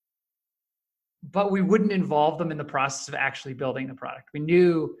 but we wouldn't involve them in the process of actually building the product. We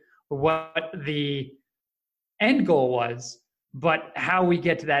knew what the end goal was, but how we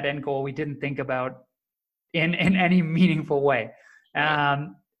get to that end goal, we didn't think about in any meaningful way.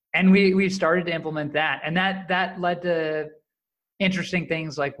 And we started to implement that, and that led to interesting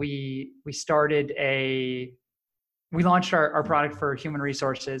things. Like we launched our product for human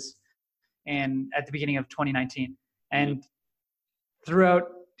resources, and at the beginning of 2019, and throughout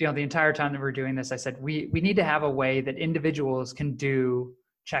the entire time that we were doing this, I said we need to have a way that individuals can do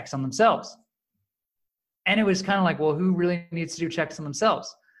checks on themselves. And it was kind of like, well, who really needs to do checks on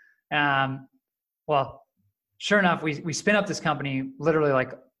themselves? Well, sure enough, we spin up this company literally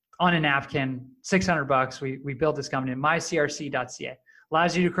like on a napkin, $600. We built this company, mycrc.ca.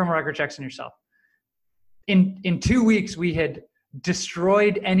 Allows you to do criminal record checks on yourself. In 2 weeks, we had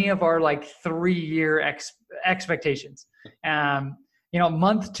destroyed any of our like 3-year expectations.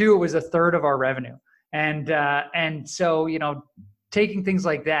 Month 2, it was 1/3 of our revenue. And so, taking things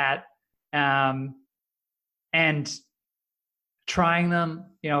like that and trying them,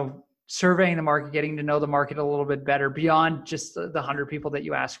 surveying the market, getting to know the market a little bit better beyond just the 100 people that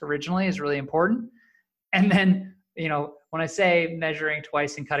you ask originally is really important. And then, when I say measuring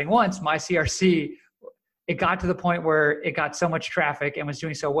twice and cutting once, my CRC, it got to the point where it got so much traffic and was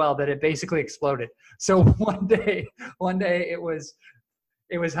doing so well that it basically exploded. So one day it was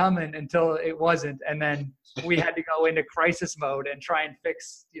humming until it wasn't. And then we had to go into crisis mode and try and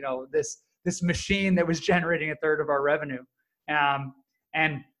fix, this machine that was generating a third of our revenue.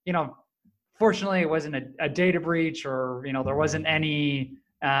 And, fortunately it wasn't a data breach or, there wasn't any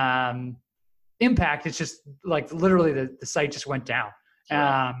impact. It's just like literally the site just went down.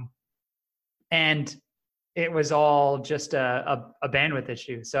 And it was all just a bandwidth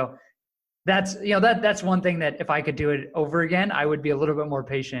issue. So that's, that's one thing that if I could do it over again, I would be a little bit more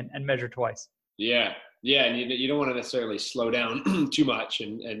patient and measure twice. Yeah. Yeah. And you don't want to necessarily slow down too much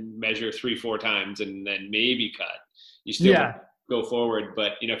and measure 3-4 times and then maybe cut. You still go forward.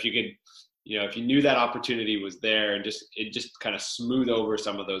 But, if you could, if you knew that opportunity was there and it just kind of smooth over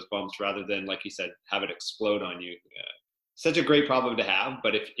some of those bumps rather than, like you said, have it explode on you. Such a great problem to have.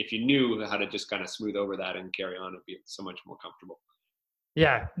 But if you knew how to just kind of smooth over that and carry on, it'd be so much more comfortable.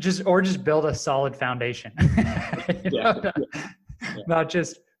 Yeah. Just build a solid foundation. Not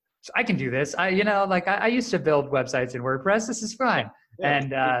just, I can do this. I used to build websites in WordPress. This is fine. Yeah.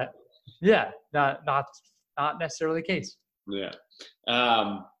 And not necessarily the case. Yeah.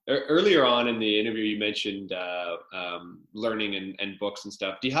 Earlier on in the interview, you mentioned learning and books and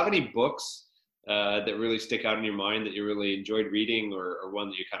stuff. Do you have any books that really stick out in your mind that you really enjoyed reading or one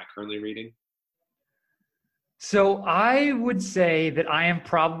that you're kind of currently reading? So I would say that I am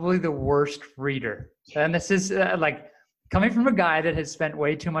probably the worst reader. And this is coming from a guy that has spent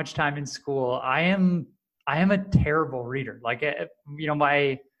way too much time in school. I am a terrible reader. I'd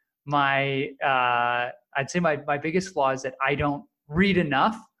say my biggest flaw is that I don't read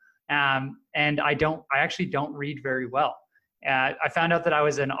enough. And I actually don't read very well. I found out that I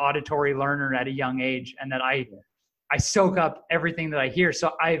was an auditory learner at a young age and that I soak up everything that I hear.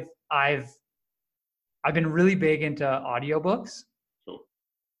 So I've been really big into audiobooks. Cool.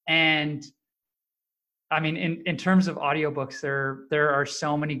 And I mean, in terms of audiobooks, there are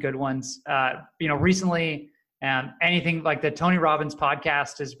so many good ones. Recently, anything like the Tony Robbins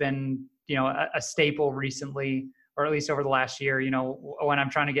podcast has been, a staple recently, or at least over the last year, when I'm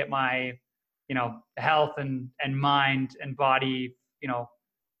trying to get my, health and mind and body,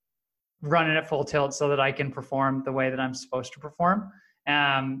 running at full tilt so that I can perform the way that I'm supposed to perform.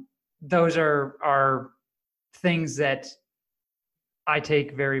 Those are things that I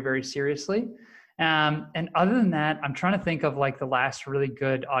take very, very seriously. And other than that, I'm trying to think of the last really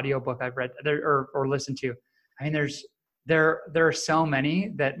good audiobook I've read or listened to. I mean, there are so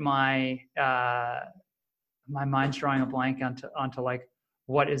many that my mind's drawing a blank onto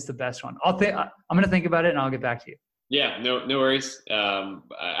what is the best one. I'm going to think about it and I'll get back to you. Yeah, no worries.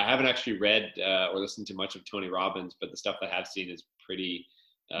 I haven't actually read or listened to much of Tony Robbins, but the stuff I have seen is pretty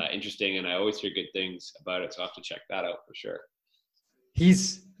interesting, and I always hear good things about it. So I'll have to check that out for sure.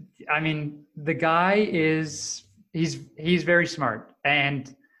 The guy he's very smart,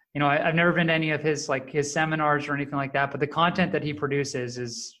 and I've never been to any of his seminars or anything like that, but the content that he produces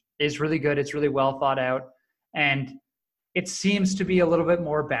is really good. It's really well thought out, and it seems to be a little bit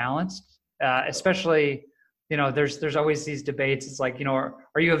more balanced, especially, there's always these debates. It's are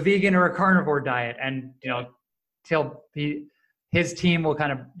you a vegan or a carnivore diet? And, his team will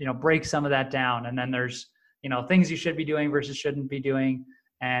kind of, break some of that down. And then there's, things you should be doing versus shouldn't be doing.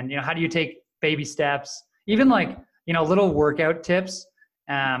 And, how do you take baby steps? Even little workout tips,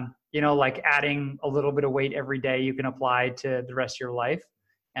 like adding a little bit of weight every day you can apply to the rest of your life.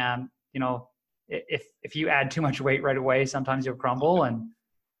 If you add too much weight right away, sometimes you'll crumble, and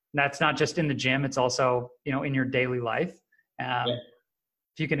that's not just in the gym. It's also, in your daily life. If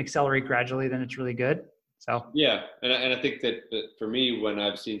you can accelerate gradually, then it's really good. So, yeah. And I think that for me, when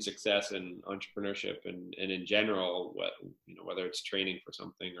I've seen success in entrepreneurship and in general, whether it's training for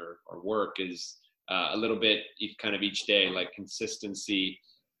something or work, is a little bit kind of each day, like consistency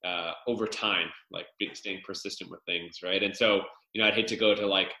over time, staying persistent with things. Right. And so, I'd hate to go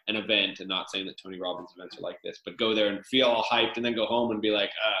to an event, and not saying that Tony Robbins events are like this, but go there and feel all hyped and then go home and be like,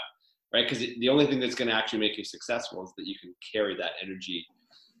 right. Because the only thing that's going to actually make you successful is that you can carry that energy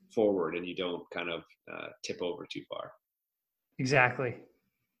forward and you don't kind of tip over too far. Exactly.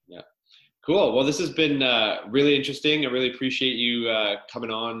 Yeah. Cool. Well, this has been really interesting. I really appreciate you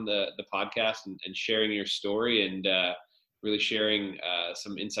coming on the podcast and sharing your story and really sharing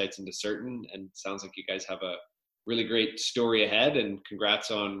some insights into Certain. And sounds like you guys have a really great story ahead, and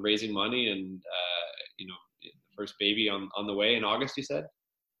congrats on raising money and, the first baby on the way in August, you said?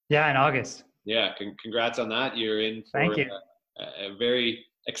 Yeah, in August. Yeah, congrats on that. You're in for Thank you. a very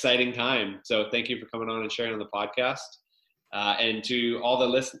exciting time. So thank you for coming on and sharing on the podcast. And to all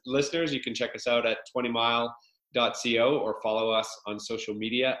the listeners, you can check us out at 20mile.co or follow us on social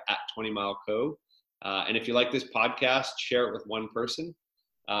media at 20mileco. And if you like this podcast, share it with one person.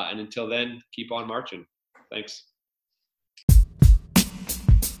 And until then, keep on marching. Thanks.